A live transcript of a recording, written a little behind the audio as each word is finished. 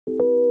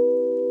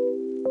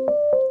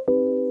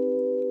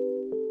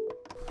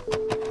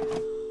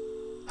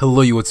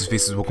Hello you what's up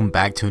spaces, welcome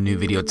back to a new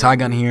video.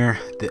 Tigon here.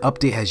 The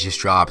update has just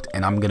dropped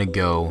and I'm gonna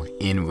go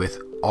in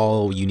with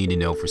all you need to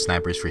know for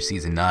snipers for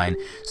season 9.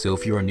 So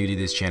if you are new to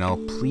this channel,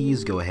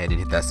 please go ahead and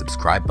hit that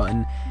subscribe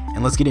button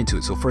and let's get into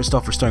it. So first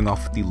off, we're starting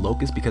off with the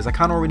Locus because I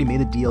kind of already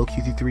made a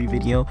𝓍𝓸𝓬𝓲𝓷𝓰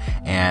video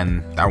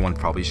and that one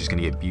probably is just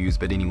gonna get views,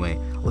 but anyway,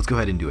 let's go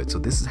ahead and do it. So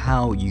this is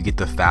how you get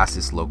the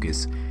fastest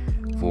Locus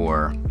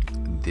for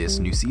this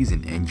new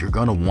season, and you're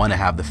gonna want to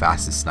have the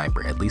fastest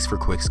sniper, at least for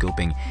quick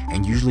scoping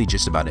and usually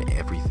just about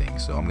everything.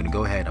 So I'm gonna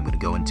go ahead, I'm gonna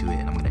go into it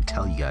and I'm gonna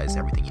tell you guys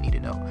everything you need to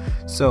know.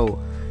 So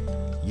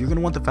you're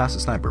gonna want the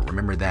fastest sniper.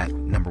 Remember that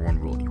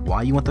 #1 rule.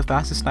 Why you want the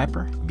fastest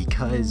sniper?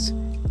 Because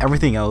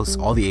everything else,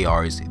 all the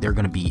ARs, they're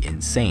gonna be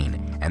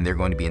insane, and they're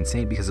going to be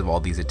insane because of all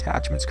these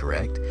attachments,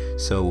 correct?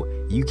 So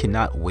you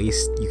cannot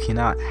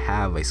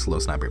have a slow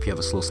sniper. If you have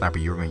a slow sniper,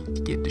 you're going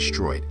to get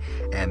destroyed.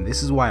 And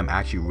this is why I'm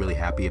actually really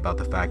happy about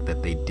the fact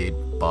that they did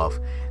buff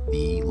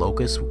the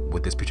Locus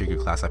with this particular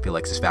class. I feel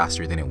like it's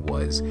faster than it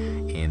was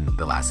in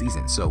the last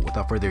season. So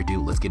without further ado,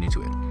 let's get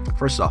into it.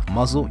 First off,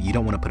 muzzle, you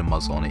don't want to put a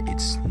muzzle on it.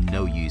 It's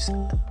no use.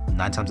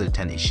 9 times out of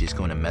 10, it's just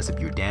going to mess up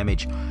your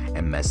damage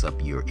and mess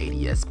up your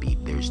ADS speed.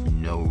 There's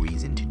no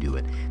reason to do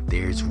it.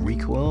 There's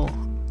recoil.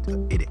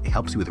 It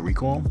helps you with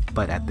recoil,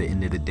 but at the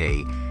end of the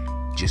day,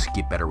 just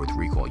get better with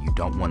recoil. You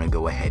don't want to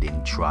go ahead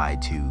and try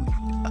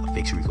to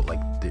fix recoil. Like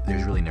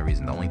there's really no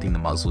reason. The only thing the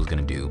muzzle is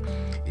going to do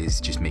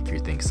is just make your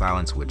thing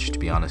silence, which to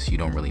be honest you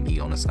don't really need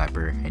on a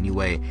sniper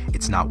anyway.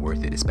 It's not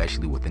worth it,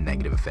 especially with the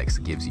negative effects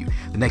it gives you.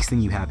 The next thing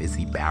you have is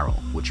the barrel.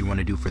 What you want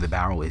to do for the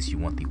barrel is you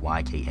want the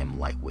YKM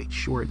lightweight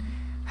short.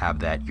 Have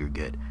that, you're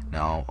good.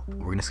 Now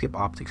we're going to skip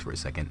optics for a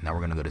second. Now we're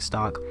going to go to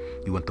stock.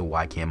 You want the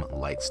YKM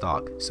light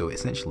stock. So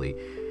essentially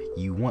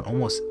you want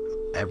almost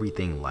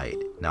everything light.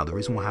 Now the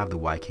reason we'll have the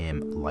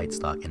YKM light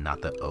stock and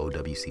not the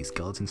OWC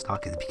skeleton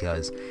stock is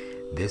because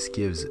this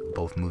gives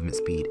both movement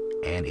speed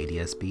and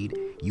ADS speed.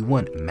 You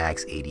want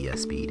max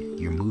ADS speed.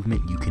 Your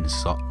movement, you can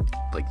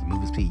like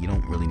movement speed, you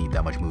don't really need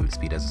that much movement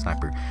speed as a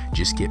sniper.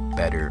 Just get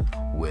better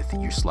with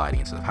your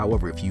sliding and stuff.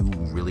 However, if you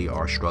really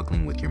are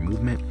struggling with your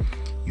movement,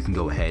 you can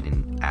go ahead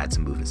and add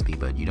some movement speed,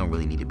 but you don't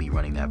really need to be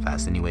running that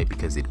fast anyway,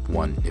 because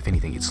if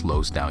anything, it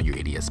slows down your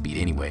ADS speed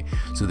anyway,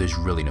 so there's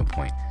really no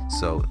point.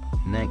 So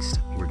next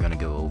we're going to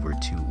go over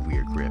to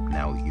rear grip.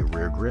 Now your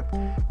rear grip,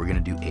 we're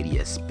going to do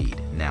ADS speed.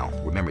 Now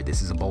remember,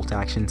 this is a bolt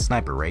action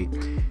sniper, right?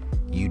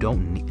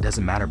 It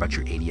doesn't matter about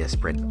your ADS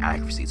spread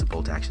accuracy. It's a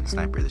bolt action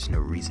sniper. There's no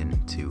reason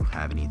to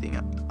have anything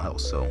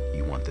else, so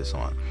you want this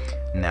on.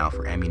 Now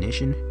for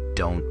ammunition,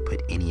 don't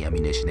put any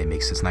ammunition. It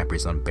makes the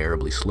snipers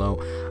unbearably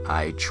slow.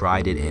 I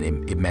tried it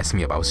and it messed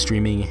me up. I was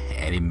streaming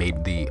and it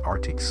made the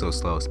Arctic so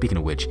slow. Speaking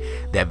of which,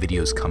 that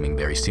video is coming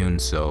very soon,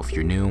 so if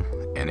you're new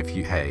and if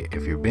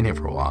you've been here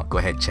for a while, go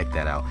ahead, check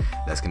that out.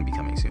 That's going to be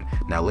coming soon.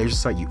 Now laser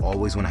sight, you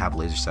always want to have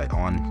laser sight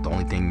on. The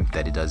only thing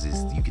that it does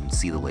is you can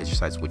see the laser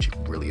sights, which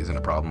really isn't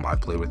a problem. I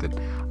played with it.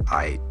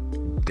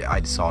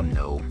 I saw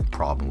no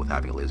problem with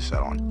having a laser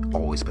sight on.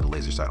 Always put a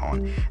laser sight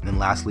on. And then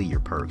lastly, your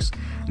perks.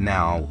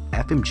 Now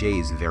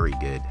FMJ is very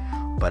good,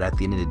 but at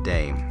the end of the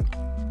day,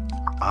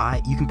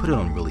 you can put it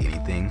on really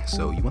anything.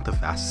 So you want the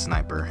fastest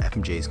sniper,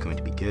 FMJ is going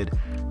to be good.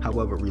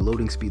 However,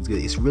 reloading speed's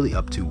good. It's really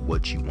up to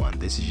what you want.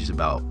 This is just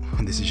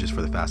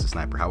for the fastest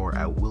sniper. However,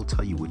 I will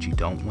tell you what you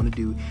don't want to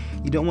do.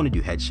 You don't want to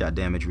do headshot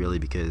damage really,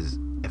 because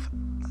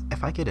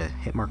if I get a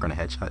hit mark on a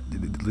headshot,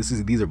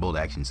 these are bolt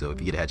actions, so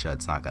if you get a headshot,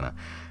 it's not gonna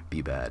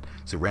be bad.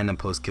 So random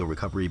post kill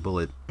recovery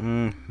bullet,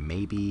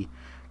 maybe.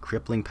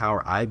 Crippling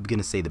power, I'm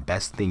gonna say the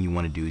best thing you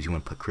want to do is you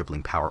want to put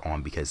crippling power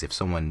on, because if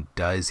someone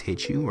does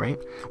hit you, right,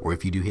 or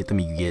if you do hit them,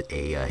 you get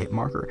a hit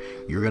marker,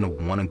 you're gonna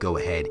want to go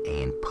ahead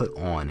and put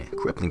on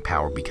crippling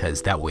power,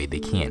 because that way they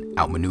can't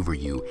outmaneuver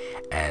you,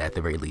 and at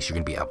the very least you're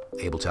gonna be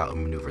able to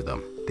outmaneuver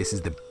them. This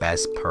is the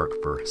best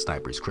perk for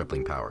snipers,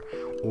 crippling power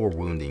or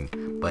wounding,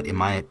 but in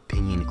my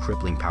opinion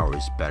crippling power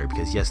is better,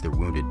 because yes, they're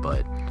wounded,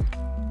 but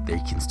they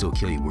can still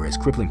kill you, whereas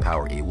crippling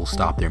power, it will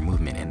stop their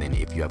movement, and then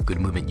if you have good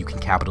movement, you can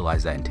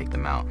capitalize that and take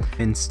them out.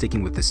 And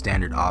sticking with the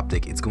standard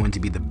optic, it's going to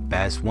be the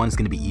best. One, it's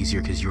going to be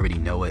easier because you already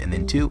know it, and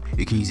then two,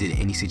 you can use it in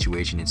any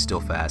situation. It's still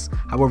fast.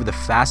 However, the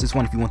fastest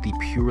one, if you want the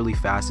purely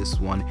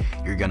fastest one,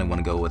 you're going to want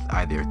to go with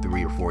either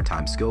 3 or 4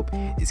 times scope.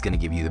 It's going to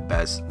give you the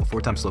best. 4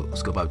 times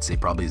scope, I would say,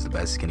 probably is the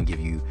best. It's going to give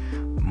you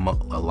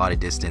a lot of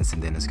distance,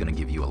 and then it's going to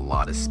give you a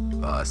lot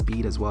of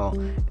speed as well.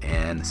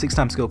 And 6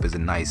 times scope is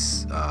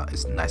nice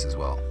as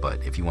well,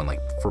 but if you want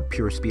like for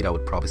pure speed, I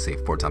would probably say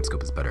 4 times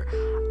scope is better.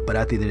 But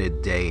at the end of the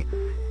day,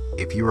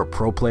 if you're a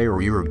pro player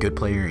or you're a good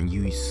player and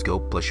you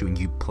scope plus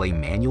you play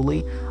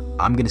manually,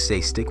 I'm gonna say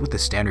stick with the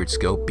standard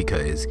scope,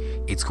 because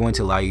it's going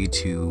to allow you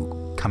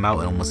to come out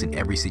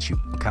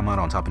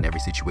on top in every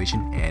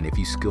situation. And if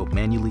you scope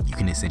manually, you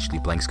can essentially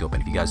blank scope.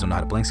 And if you guys don't know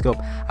how to blank scope,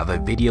 I have a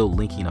video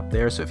linking up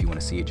there, so if you want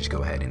to see it, just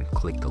go ahead and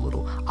click the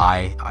little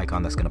eye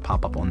icon that's going to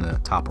pop up on the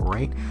top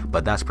right.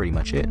 But that's pretty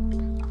much it.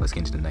 Let's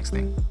get into the next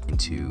thing,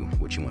 into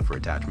what you want for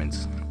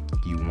attachments.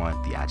 You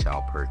want the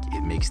agile perk.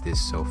 It makes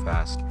this so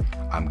fast.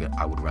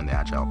 I would run the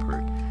agile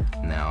perk.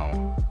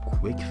 Now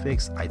quick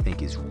fix, I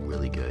think, is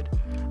really good.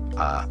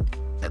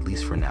 at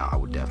least for now, I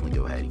would definitely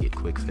go ahead and get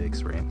quick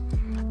fix, right?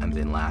 And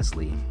then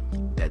lastly,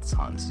 dead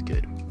silence is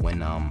good. When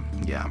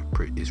yeah,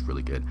 it's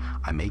really good.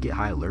 I may get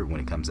high alert when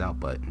it comes out,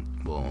 but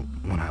well,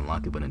 when I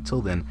unlock it. But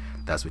until then,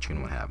 that's what you're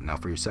gonna want to have. Now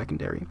for your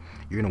secondary,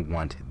 you're gonna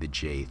want the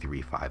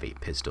J358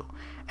 pistol.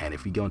 And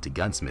if we go into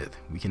Gunsmith,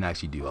 we can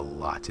actually do a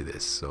lot to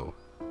this. So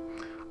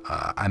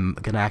I'm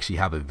gonna actually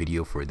have a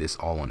video for this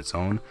all on its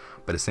own.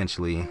 But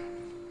essentially,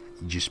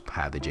 you just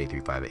have the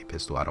J358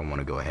 pistol. I don't want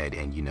to go ahead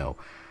and, you know,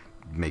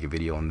 make a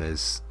video on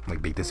this,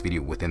 like make this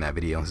video within that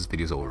video. This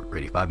video is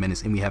already 5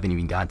 minutes and we haven't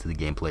even gotten to the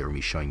gameplay or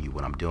me showing you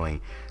what I'm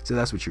doing. So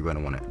that's what you're going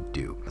to want to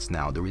do.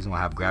 Now the reason why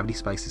I have gravity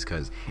spikes is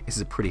because this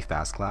is a pretty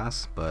fast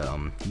class, but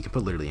you can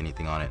put literally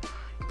anything on it.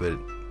 But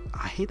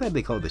I hate that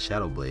they call it the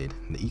shadow blade.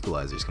 The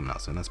equalizer is coming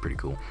out soon. That's pretty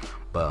cool.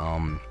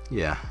 But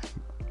yeah,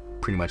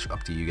 pretty much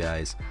up to you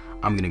guys.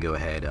 I'm gonna go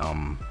ahead,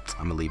 I'm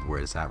gonna leave where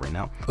it's at right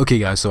now. Okay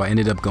guys, so I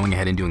ended up going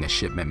ahead and doing a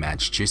shipment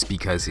match just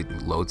because it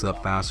loads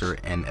up faster,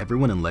 and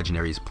everyone in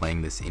Legendary is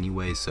playing this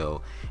anyway,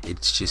 so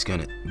it's just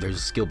gonna,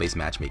 there's skill-based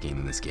matchmaking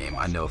in this game.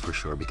 I know for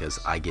sure because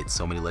I get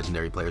so many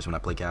Legendary players when I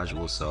play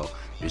casual, so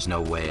there's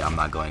no way I'm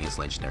not going as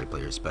Legendary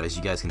players. But as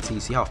you guys can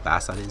see how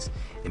fast that is?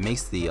 It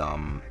makes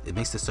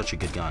this such a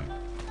good gun.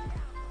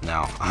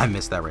 Now, I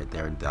missed that right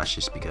there. That's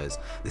just because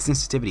the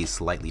sensitivity is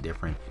slightly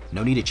different.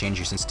 No need to change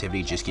your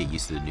sensitivity, just get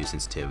used to the new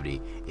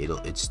sensitivity.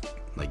 It's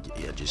like,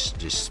 yeah, just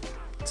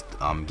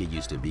get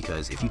used to it,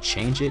 because if you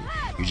change it,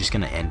 you're just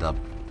gonna end up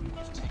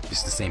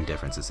just the same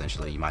difference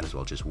essentially. You might as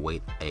well just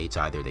wait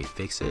to either they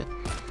fix it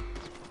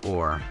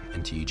or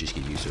until you just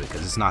get used to it,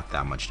 because it's not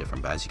that much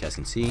different. But as you guys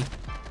can see,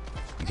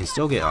 you can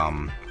still get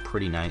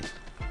pretty nice.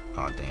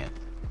 Oh dang it.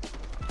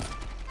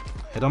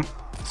 Hit him.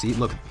 See,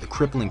 look, the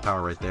crippling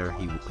power right there.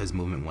 His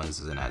movement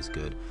wasn't as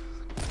good.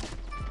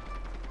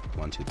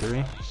 1, 2,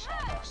 3.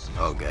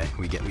 Okay,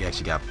 we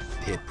actually got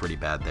hit pretty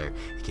bad there.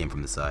 He came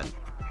from the side.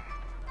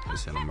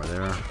 Just hit him right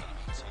there.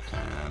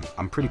 And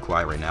I'm pretty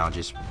quiet right now.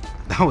 Just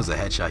that was a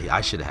headshot.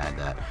 I should have had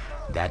that.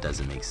 That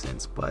doesn't make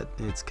sense, but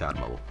it's COD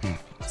Mobile.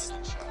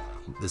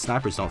 The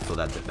snipers don't feel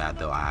that bad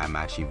though. I'm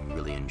actually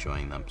really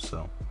enjoying them.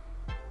 So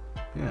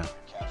yeah.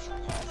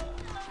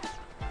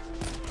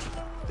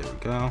 There we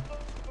go.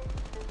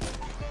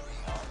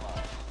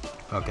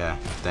 Okay,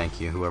 thank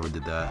you, whoever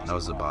did that. That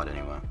was a bot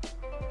anyway.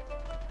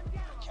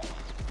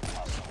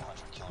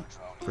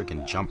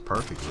 Freaking jump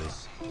perfectly.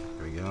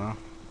 There we go.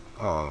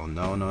 Oh,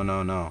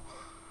 no.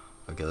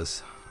 Okay,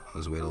 let's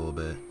wait a little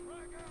bit.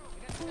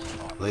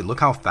 Like, look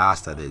how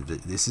fast that is.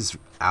 This is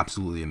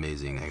absolutely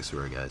amazing, I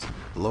swear, guys.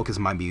 Locus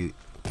might be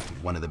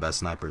one of the best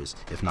snipers,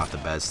 if not the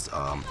best,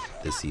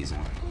 this season.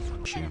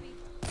 Shoot.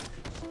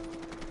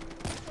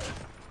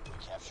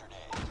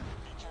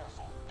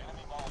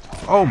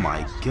 Oh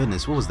my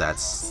goodness, what was that?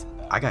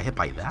 I got hit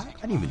by that?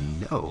 I didn't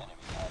even know.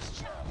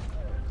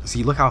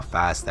 See, look how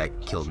fast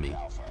that killed me.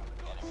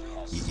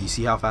 You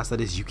see how fast that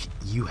is?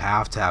 You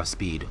have to have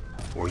speed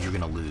or you're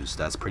gonna lose.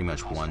 That's pretty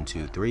much 1,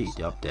 2, 3.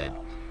 Yup, dead.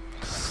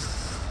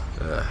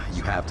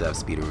 You have to have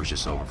speed or it's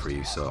just over for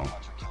you. So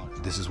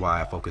this is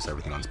why I focus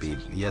everything on speed.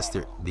 Yes,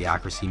 the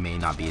accuracy may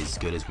not be as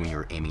good as when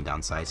you're aiming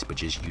down sights, but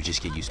you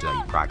just get used to that.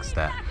 You practice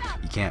that.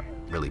 You can't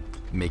really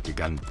make your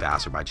gun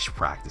faster by just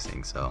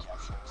practicing. So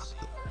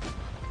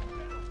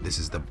this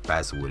is the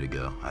best way to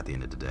go at the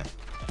end of the day.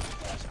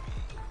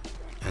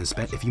 And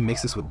if you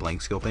mix this with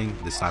blank scoping,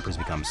 the snipers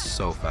become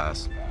so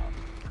fast.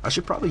 I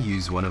should probably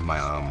use one of my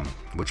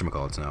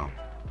whatchamacallits now.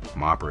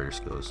 My operator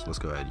skills. Let's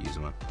go ahead and use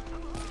one.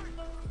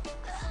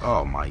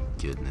 Oh my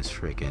goodness,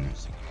 freaking.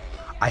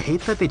 I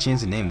hate that they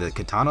changed the name. The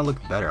katana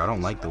looked better. I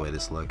don't like the way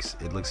this looks.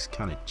 It looks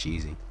kind of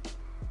cheesy.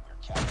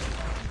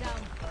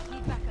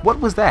 What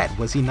was that?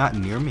 Was he not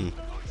near me?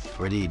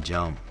 Or did he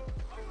jump?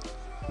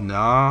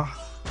 Nah.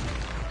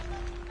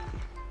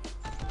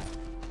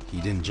 He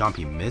didn't jump,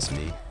 he missed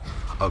me.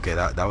 Okay,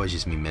 that was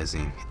just me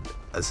missing.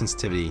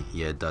 Sensitivity,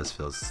 yeah, it does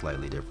feel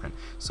slightly different.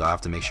 So I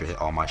have to make sure I hit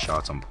all my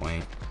shots on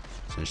point,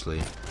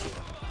 essentially.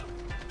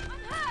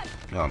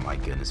 Oh my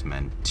goodness,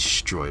 man.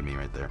 Destroyed me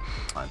right there.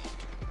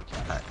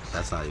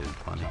 That's not even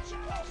funny.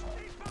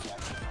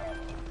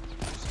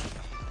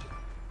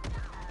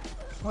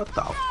 What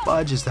the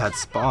fudge is that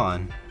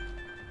spawn?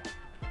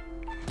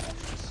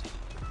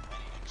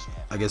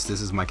 I guess this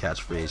is my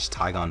catchphrase,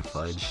 Tigon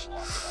fudge.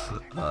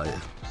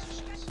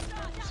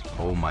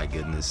 Oh my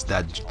goodness,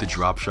 the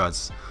drop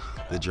shots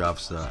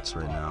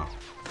right now.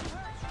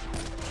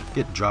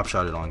 Get drop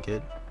shotted on,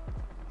 kid.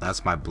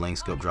 That's my blank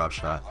scope drop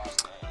shot.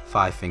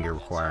 5-finger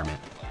requirement.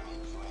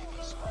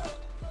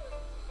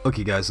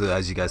 Okay guys, so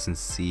as you guys can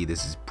see,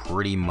 this is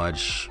pretty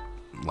much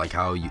like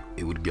how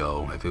it would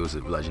go if it was a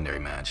legendary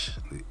match.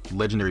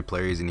 Legendary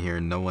players in here,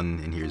 no one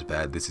in here is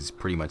bad. This is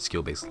pretty much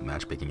skill-based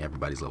matchmaking.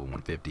 Everybody's level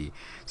 150.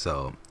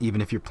 So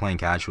even if you're playing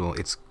casual,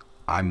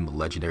 I'm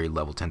legendary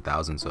level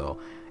 10,000. So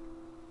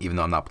even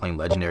though I'm not playing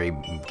legendary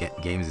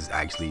games, is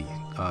actually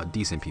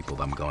decent people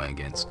that I'm going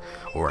against,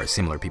 or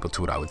similar people to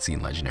what I would see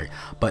in legendary.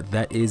 But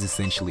that is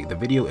essentially the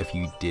video. If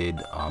you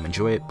did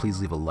enjoy it, please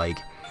leave a like.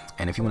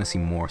 And if you want to see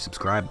more,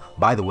 subscribe.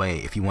 By the way,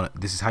 if you want,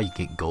 this is how you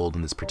get gold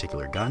in this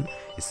particular gun.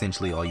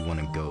 Essentially, all you want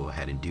to go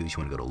ahead and do is you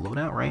want to go to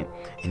loadout, right?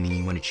 And then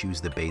you want to choose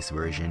the base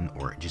version,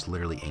 or just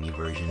literally any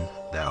version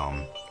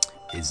that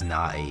is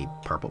not a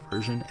purple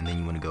version. And then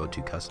you want to go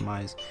to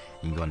customize,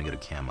 and you want to go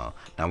to camo.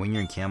 Now, when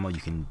you're in camo,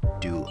 you can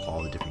do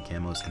all the different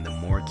camos, and the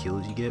more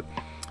kills you get,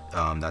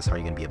 that's how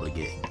you're gonna be able to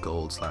get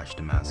gold /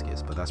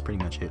 Damascus. But that's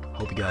pretty much it.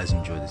 Hope you guys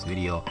enjoyed this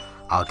video.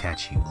 I'll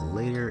catch you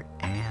later,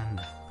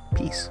 and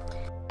peace.